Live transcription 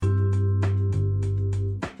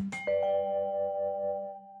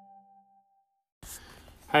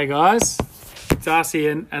Hey guys, Darcy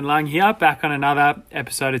and Lang here, back on another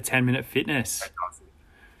episode of 10 Minute Fitness.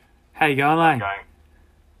 How you going, Lang? Going.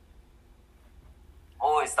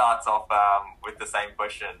 Always starts off with the same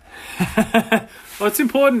question. Well, it's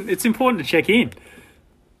important. It's important to check in.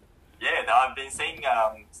 Yeah, no, I've been seeing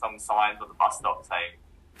some signs on the bus stop saying,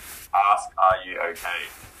 "Ask, are you okay?"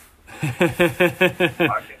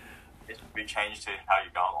 Okay. It should be changed to "How you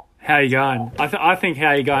going?" How you going? I think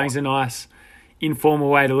how you going is a nice informal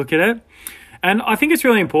way to look at it. And I think it's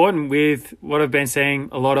really important with what I've been seeing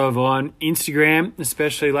a lot of on Instagram,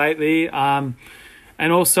 especially lately, and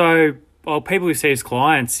also people who see as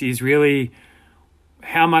clients is really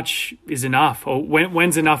how much is enough, or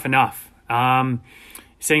when's enough.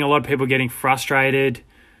 Seeing a lot of people getting frustrated,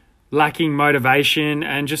 lacking motivation,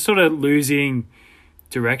 and just sort of losing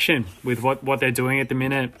direction with what they're doing at the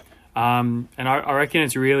minute. And I reckon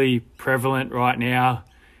it's really prevalent right now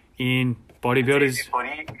in bodybuilders. It's easy for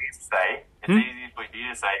you to say. It's easy for you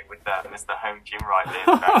to say with Mr. Home Gym right there in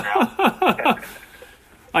the background.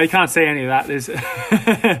 Oh, you can't see any of that. There's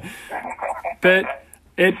but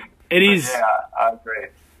it is. Yeah, I agree.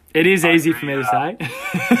 It is easy for me to say.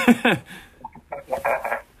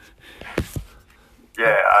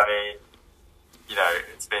 Yeah, I mean,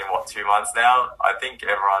 it's been 2 months now. I think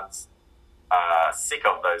everyone's sick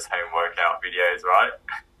of those home workout videos, right?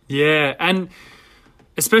 Yeah, and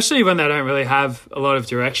especially when they don't really have a lot of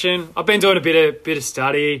direction. I've been doing a bit of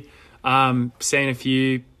study, seeing a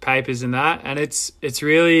few papers and that, and it's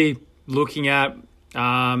really looking at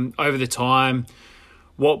over the time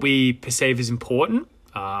what we perceive as important.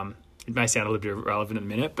 It may sound a little bit irrelevant in a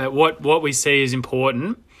minute, but what we see is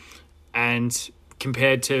important, and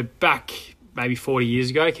compared to back maybe 40 years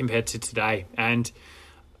ago, compared to today, and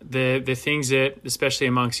the things that, especially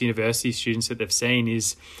amongst university students, that they've seen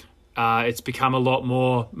is it's become a lot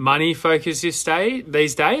more money focused these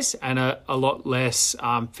days, and a lot less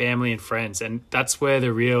family and friends, and that's where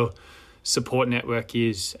the real support network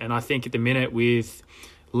is. And I think at the minute, with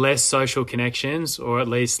less social connections, or at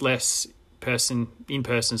least less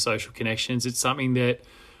in-person social connections, it's something that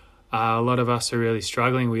a lot of us are really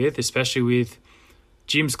struggling with, especially with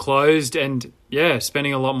gyms closed and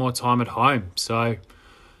spending a lot more time at home. So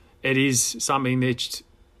it is something that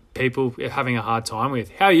people are having a hard time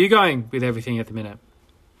with. How are you going with everything at the minute?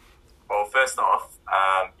 Well, first off,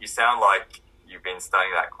 you sound like you've been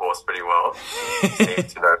studying that course pretty well. You seem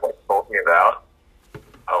to know what you're talking about.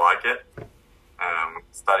 I like it.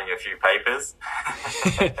 Studying a few papers.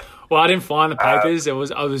 Well, I didn't find the papers. I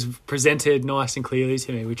was presented nice and clearly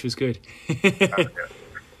to me, which was good. Okay.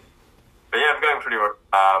 But yeah, I'm going pretty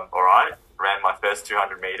all right. Ran my first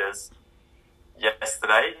 200 meters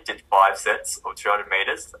yesterday. Did 5 sets of 200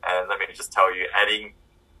 meters, and let me just tell you, adding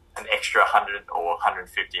an extra 100 or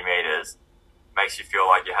 150 meters makes you feel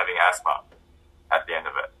like you're having asthma at the end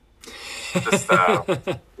of it. Just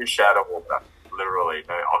fish out of water, literally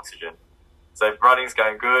no oxygen. So running's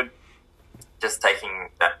going good. Just taking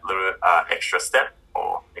that little extra step,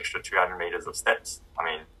 or extra 200 meters of steps.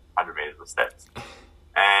 100 meters of steps.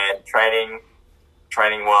 And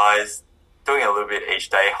training-wise, doing a little bit each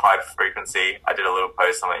day, high frequency. I did a little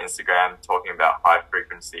post on my Instagram talking about high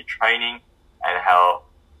frequency training and how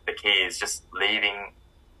the key is just leaving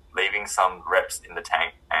some reps in the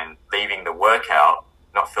tank and leaving the workout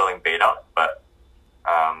not feeling beat up, but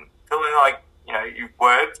feeling like, you've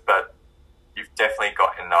worked, but you've definitely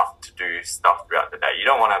got enough to do stuff throughout the day. You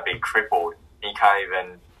don't want to be crippled and you can't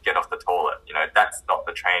even get off the toilet. That's not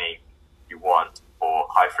the training you want for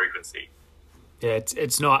high frequency. Yeah,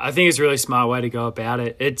 it's not. I think it's a really smart way to go about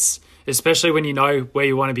it. It's especially when you know where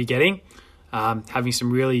you want to be getting, having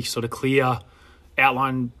some really sort of clear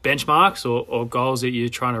outline benchmarks or goals that you're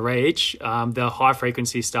trying to reach. The high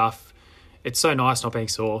frequency stuff, it's so nice not being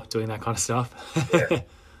sore doing that kind of stuff. Yeah.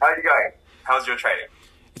 How are you going? How's your training?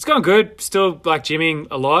 It's going good. Still gymming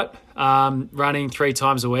a lot, running 3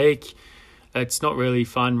 times a week. It's not really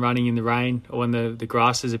fun running in the rain or when the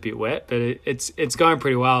grass is a bit wet, but it's going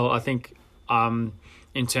pretty well. I think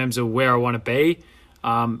in terms of where I want to be,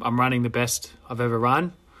 I'm running the best I've ever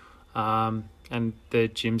run, and the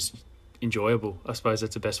gym's enjoyable. I suppose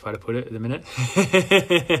that's the best way to put it at the minute.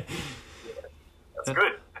 That's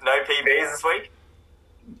good. No PBs this week?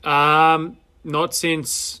 Not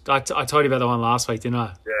since I told you about the one last week, didn't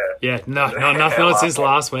I? Yeah. Yeah, not since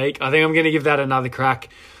last week. I think I'm going to give that another crack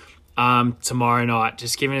tomorrow night,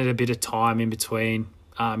 just giving it a bit of time in between,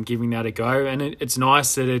 giving that a go. And it's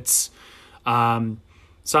nice that it's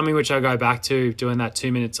something which I go back to, doing that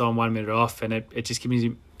 2 minutes on, 1 minute off, and it just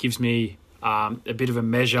gives me a bit of a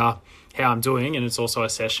measure how I'm doing, and it's also a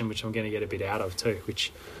session which I'm going to get a bit out of too,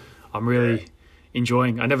 which I'm really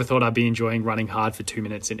enjoying. I never thought I'd be enjoying running hard for 2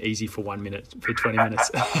 minutes and easy for 1 minute for 20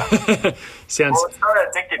 minutes. Sounds. Well, it's not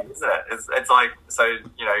addictive, is it? It's like, so,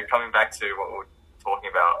 you know, coming back to what we're talking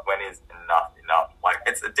about, when is enough? Like,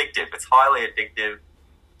 it's addictive. It's highly addictive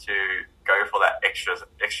to go for that extra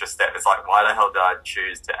step. It's like, why the hell did I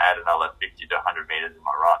choose to add another 50 to 100 meters in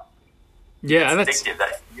my run? Yeah, it's and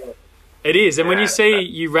addictive. it is. And when you see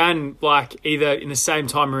you ran like either in the same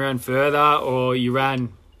time around further, or you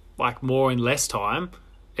ran like more in less time,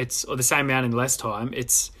 or the same amount in less time,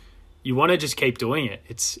 you want to just keep doing it.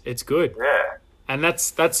 It's good. Yeah. And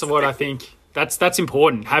that's what I think that's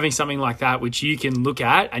important, having something like that which you can look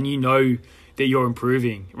at and you know that you're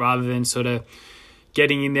improving, rather than sort of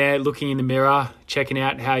getting in there, looking in the mirror, checking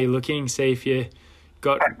out how you're looking, see if you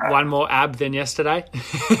got one more ab than yesterday.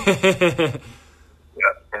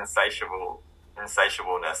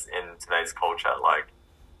 Insatiableness in today's culture. Like,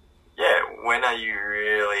 yeah, when are you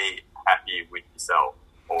really happy with yourself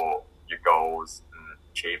or your goals and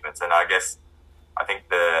achievements? And I think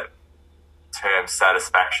the term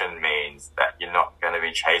satisfaction means that you're not going to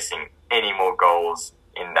be chasing any more goals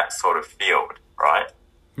in that sort of field, right?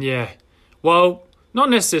 Yeah. Well, not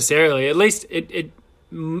necessarily. At least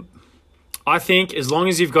I think as long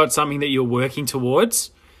as you've got something that you're working towards,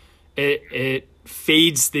 it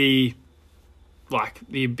feeds the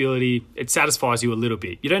ability, it satisfies you a little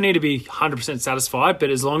bit. You don't need to be 100% satisfied, but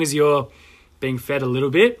as long as you're being fed a little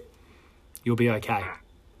bit, you'll be okay.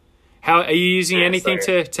 How are you using anything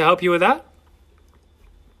to help you with that?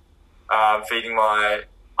 Feeding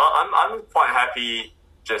I'm quite happy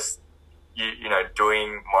just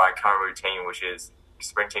doing my current routine, which is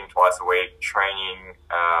sprinting twice a week, training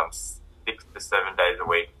 6 to 7 days a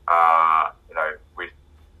week, with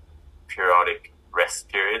periodic rest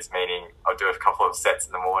periods, meaning I'll do a couple of sets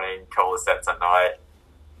in the morning, a couple of sets at night,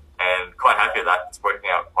 and quite happy with that. It's working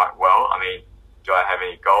out quite well. I mean, do I have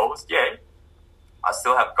any goals? Yeah, I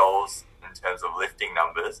still have goals in terms of lifting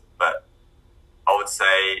numbers, but I would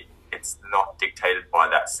say it's not dictated by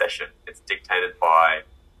that session. It's dictated by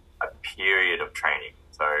a period of training.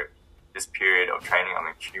 So this period of training, I'm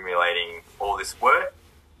accumulating all this work,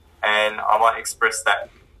 and I might express that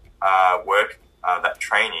work, that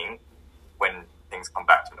training, when things come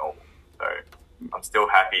back to normal. So I'm still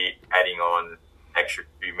happy adding on extra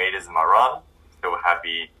few meters in my run, still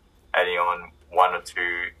happy adding on 1 or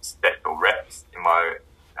 2 steps or reps in my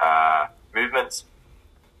movements.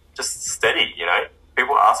 Just steady,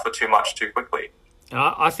 People ask for too much too quickly.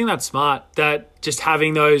 I think that's smart, that just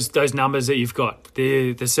having those numbers that you've got,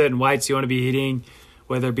 the certain weights you want to be hitting,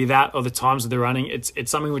 whether it be that or the times of the running, it's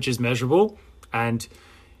something which is measurable, and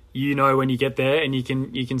when you get there, and you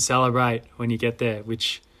can celebrate when you get there.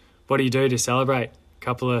 What do you do to celebrate? A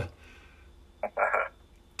couple of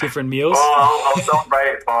different meals? Well, I'll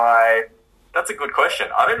celebrate by... That's a good question.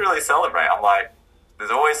 I don't really celebrate. I'm like,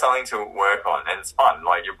 there's always something to work on, and it's fun.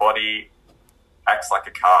 Like, your body acts like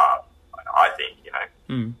a car, I think,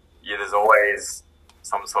 Yeah, there's always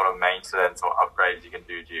some sort of maintenance or upgrades you can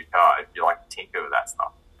do to your car if you like to tinker with that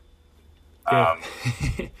stuff. Yeah.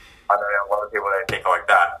 I know a lot of people don't think like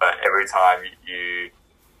that, but every time you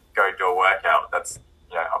go do a workout, that's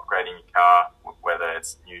upgrading your car, whether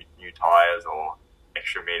it's new tires or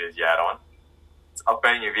extra meters you add on. It's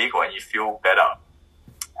upgrading your vehicle, and you feel better.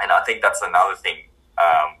 And I think that's another thing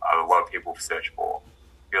a lot of people search for,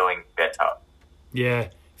 feeling better. Yeah,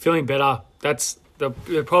 feeling better. That's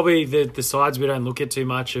probably the sides we don't look at too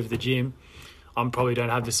much of the gym. I probably don't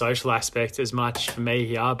have the social aspect as much for me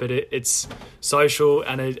here, but it's social,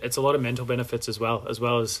 and it's a lot of mental benefits as well as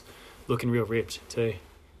looking real ripped too.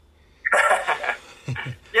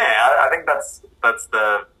 Yeah, I think that's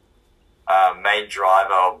the main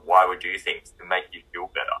driver of why we do things, to make you feel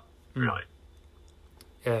better, really.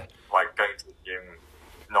 Yeah. Like, going to the gym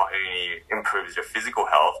not only improves your physical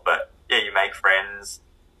health, but yeah, you make friends,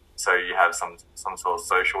 so you have some sort of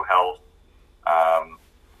social health.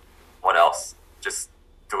 What else? Just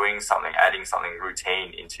doing something, adding something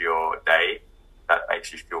routine into your day that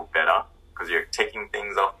makes you feel better because you're ticking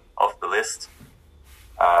things off the list.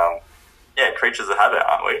 Yeah, creatures of habit,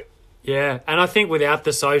 aren't we? Yeah, and I think without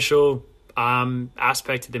the social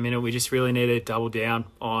aspect at the minute, we just really need to double down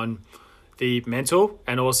on the mental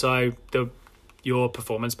and also your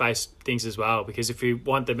performance-based things as well. Because if you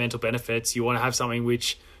want the mental benefits, you want to have something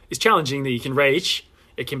which is challenging that you can reach.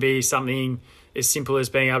 It can be something as simple as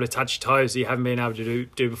being able to touch your toes that you haven't been able to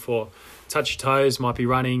do before. Touch your toes might be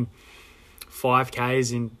running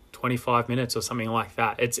 5Ks in 25 minutes or something like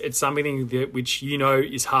that. It's something which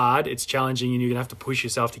is hard, it's challenging, and you're going to have to push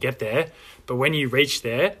yourself to get there. But when you reach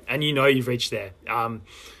there, and you've reached there, and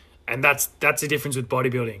that's the difference with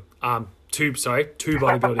bodybuilding. to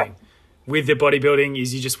bodybuilding. With the bodybuilding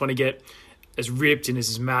is you just want to get as ripped and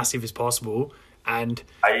as massive as possible. And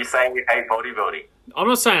are you saying you hate bodybuilding? I'm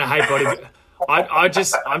not saying I hate bodybuilding.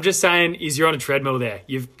 I'm just saying is you're on a treadmill there.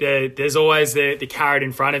 There's always the carrot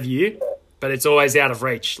in front of you, but it's always out of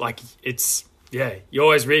reach. Like you're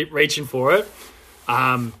always reaching for it.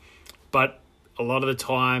 But a lot of the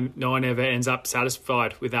time, no one ever ends up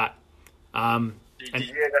satisfied with that. Did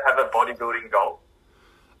you ever have a bodybuilding goal?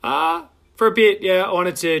 For a bit, yeah. I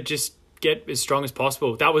wanted to just get as strong as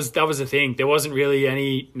possible. That was the thing. There wasn't really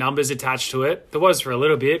any numbers attached to it. There was for a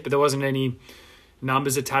little bit, but there wasn't any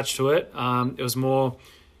numbers attached to it. It was more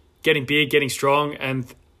getting big, getting strong, and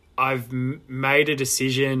I've made a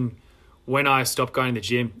decision when I stopped going to the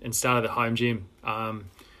gym and started the home gym,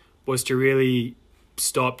 was to really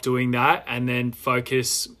stop doing that and then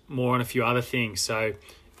focus more on a few other things. So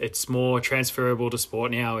it's more transferable to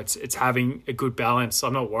sport now. It's having a good balance.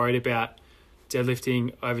 I'm not worried about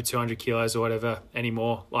deadlifting over 200 kilos or whatever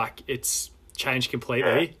anymore. Like, it's changed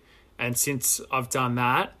completely. Yeah. And since I've done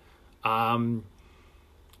that, I wouldn't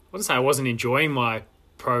say I wasn't enjoying my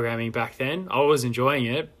programming back then. I was enjoying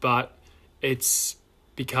it, but it's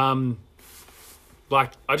become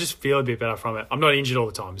like I just feel a bit better from it. I'm not injured all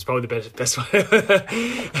the time. It's probably the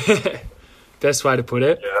best way to put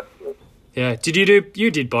it. Yeah.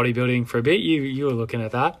 You did bodybuilding for a bit? You were looking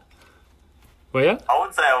at that, were you? I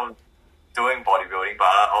wouldn't say I was doing bodybuilding, but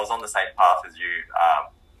I was on the same path as you.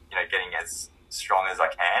 Getting as strong as I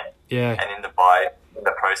can. Yeah. And in the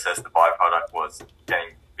process, the byproduct was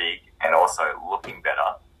getting big and also looking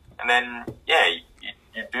better. And then,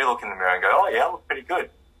 you do look in the mirror and go, oh yeah, I look pretty good.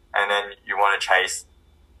 And then you want to chase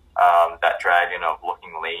that dragon of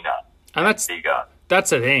looking leaner and that's bigger.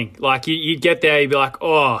 That's the thing. Like you get there, you'd be like,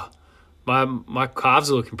 oh, my calves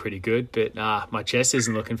are looking pretty good, but my chest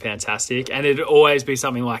isn't looking fantastic. And it'd always be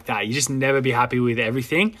something like that. You just never be happy with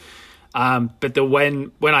everything. But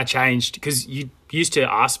when I changed, because you used to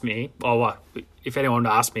ask me, if anyone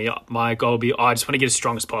asked me, my goal would be, I just want to get as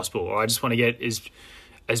strong as possible, or I just want to get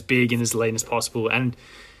as big and as lean as possible. And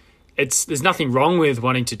there's nothing wrong with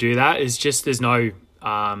wanting to do that. It's just there's no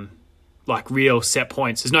real set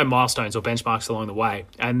points. There's no milestones or benchmarks along the way.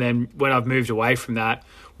 And then when I've moved away from that,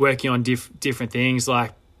 working on different things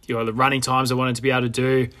like the running times I wanted to be able to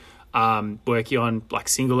do, working on like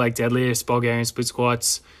single leg deadlifts, Bulgarian split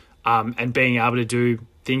squats, and being able to do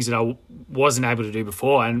things that I wasn't able to do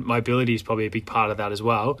before, and mobility is probably a big part of that as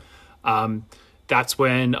well. That's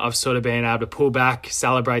when I've sort of been able to pull back,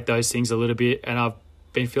 celebrate those things a little bit, and I've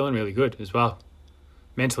been feeling really good as well,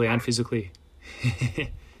 mentally and physically. The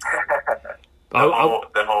whole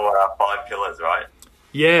 5 pillars, right?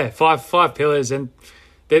 Yeah, five pillars. And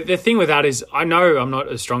the thing with that is I know I'm not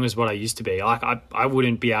as strong as what I used to be. Like I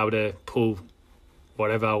wouldn't be able to pull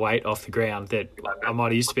whatever weight off the ground that I might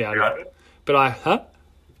have used to be able to. But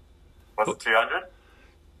What's it, 200?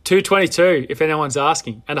 222, if anyone's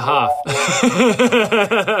asking, and a half.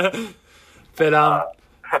 But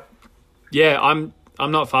yeah, I'm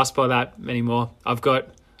not fussed by that anymore. I've got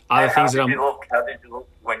other things that I'm. How did you look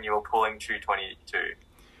when you were pulling 222?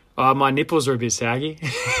 My nipples are a bit saggy. So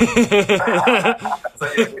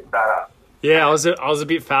you're a bit fatter. Yeah, I was a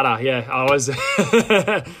bit fatter. Yeah, I was,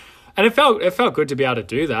 and it felt good to be able to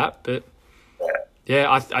do that. But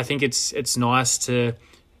yeah, I think it's nice to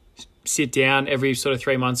sit down every sort of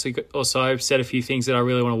 3 months or so, set a few things that I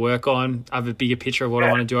really want to work on, have a bigger picture of what I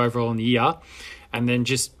want to do overall in the year, and then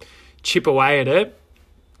just chip away at it,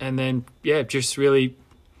 and then just really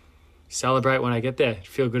celebrate when I get there,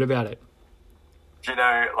 feel good about it. Do you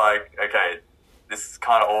know, okay, this is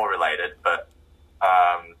kind of all related, but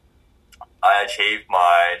I achieved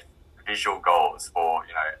my visual goals for,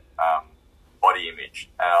 body image.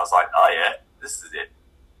 And I was like, oh yeah, this is it.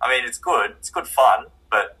 I mean, it's good fun,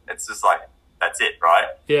 but it's just like, that's it, right?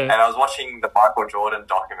 Yeah. And I was watching the Michael Jordan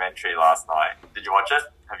documentary last night. Did you watch it?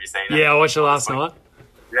 Have you seen it? Yeah, I watched it last night.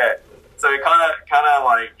 Yeah. So it kind of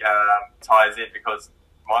ties in because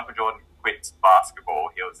Michael Jordan quit basketball.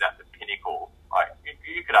 He was at the pinnacle. Like,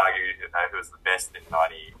 you could argue that he was the best in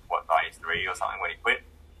 93 or something when he quit.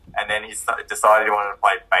 And then he decided he wanted to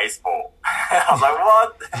play baseball. I was like,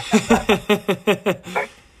 what?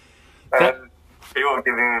 And people were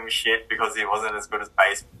giving him shit because he wasn't as good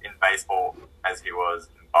in baseball as he was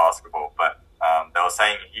in basketball. But they were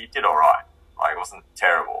saying he did all right. Like, it wasn't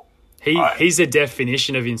terrible. He's a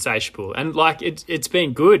definition of insatiable. And, it's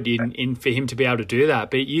been good in for him to be able to do that.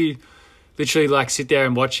 But you literally, sit there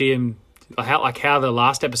and watch him, how the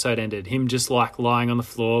last episode ended, him just, lying on the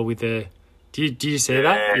floor with the... Do you see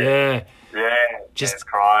that? Yeah. just he's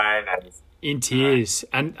crying and in tears,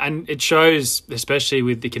 and it shows, especially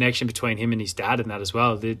with the connection between him and his dad and that as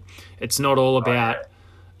well. That it's not all about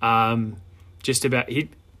just about he.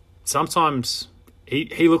 Sometimes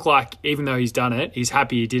he looked like, even though he's done it, he's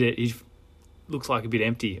happy he did it. He looks like a bit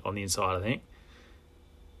empty on the inside, I think.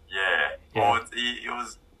 Yeah. Well,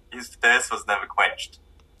 his thirst was never quenched.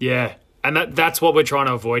 Yeah, and that's what we're trying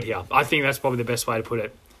to avoid here. I think that's probably the best way to put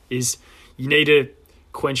it. Is you need to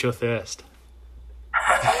quench your thirst.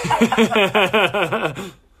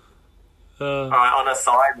 On a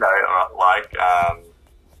side note, like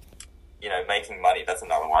making money, that's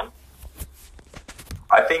another one.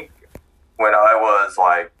 I think when I was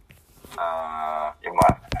like in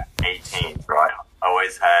my 18s, right, I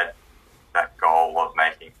always had that goal of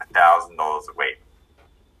making $1,000 a week.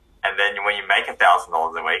 And then when you make $1,000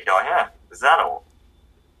 a week, you're like, yeah, is that all?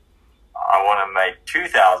 I want to make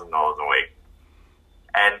 $2,000 a week.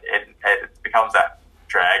 And it becomes that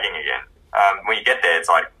dragging again. When you get there, it's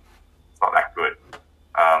like, it's not that good.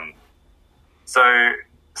 So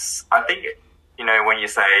I think, when you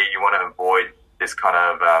say you want to avoid this kind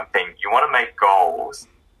of thing, you want to make goals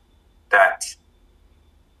that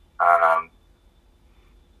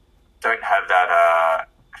don't have that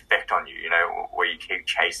effect on you, where you keep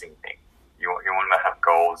chasing things. You want to have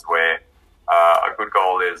goals where a good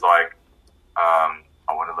goal is like, I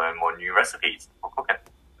want to learn more new recipes for cooking.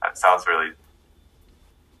 That sounds really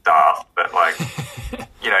daft, but like,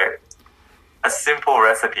 a simple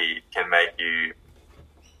recipe can make you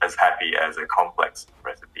as happy as a complex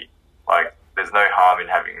recipe. Like, there's no harm in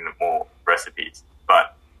having more recipes,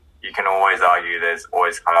 but you can always argue there's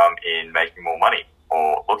always harm in making more money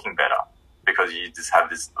or looking better, because you just have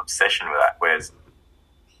this obsession with that, whereas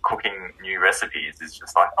cooking new recipes is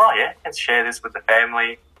just like, oh yeah, let's share this with the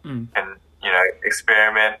family and,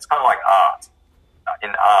 experiment. It's kind of like art. In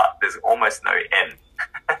art, there's almost no end.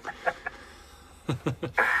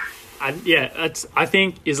 And yeah, I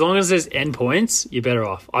think as long as there's endpoints, you're better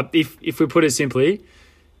off. If we put it simply,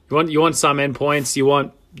 you want some endpoints, you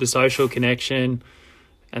want the social connection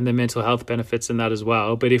and the mental health benefits and that as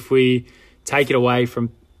well. But if we take it away from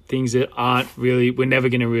things that we're never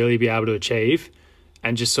going to really be able to achieve,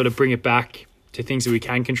 and just sort of bring it back to things that we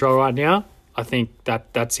can control right now, I think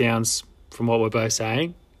that sounds, from what we're both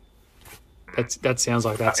saying, that sounds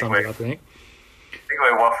like that's something, I think. I think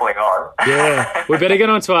we're waffling on. Yeah. We better get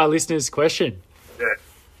on to our listeners' question. Yeah.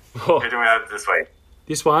 Who do we have this week?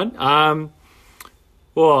 This one?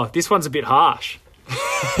 This one's a bit harsh.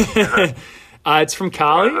 It's from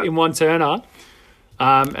Carly in One Turner.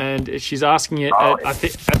 And she's asking it at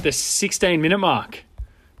the 16-minute mark.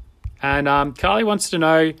 And Carly wants to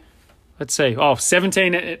know, let's see, almost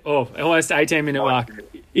 18-minute mark.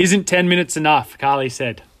 Isn't 10 minutes enough, Carly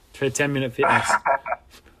said, for 10-minute fitness?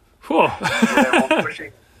 Yeah, we're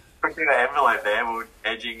pushing the envelope there. We're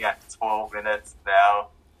edging at 12 minutes now.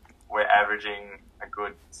 We're averaging a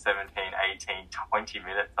good 17, 18, 20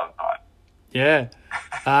 minutes sometimes. Yeah.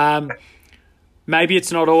 Maybe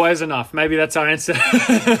it's not always enough. Maybe that's our answer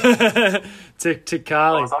to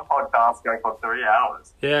Carly. Well, some podcasts go for 3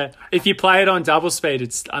 hours. Yeah. If you play it on double speed,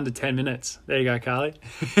 it's under 10 minutes. There you go, Carly.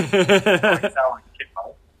 That sound like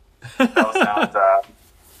That'll sound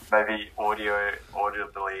maybe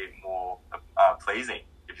audibly more pleasing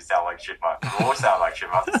if you sound like chipmunks. We all sound like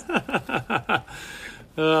chipmunks.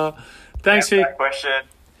 Thanks for that question.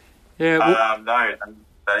 Yeah. No,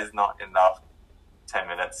 that is not enough. 10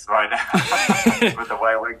 minutes right now with the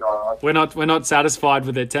way we're going on. We're not satisfied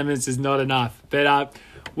with it. 10 minutes is not enough. But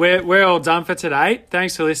we're all done for today.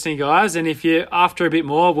 Thanks for listening, guys. And if you're after a bit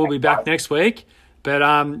more, we'll be back next week. But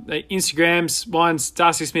Instagram's, mine's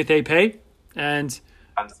Darcy Smith EP and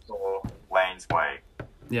 _Lanes Way.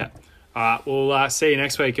 Yeah. All right. We'll see you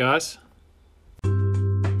next week, guys.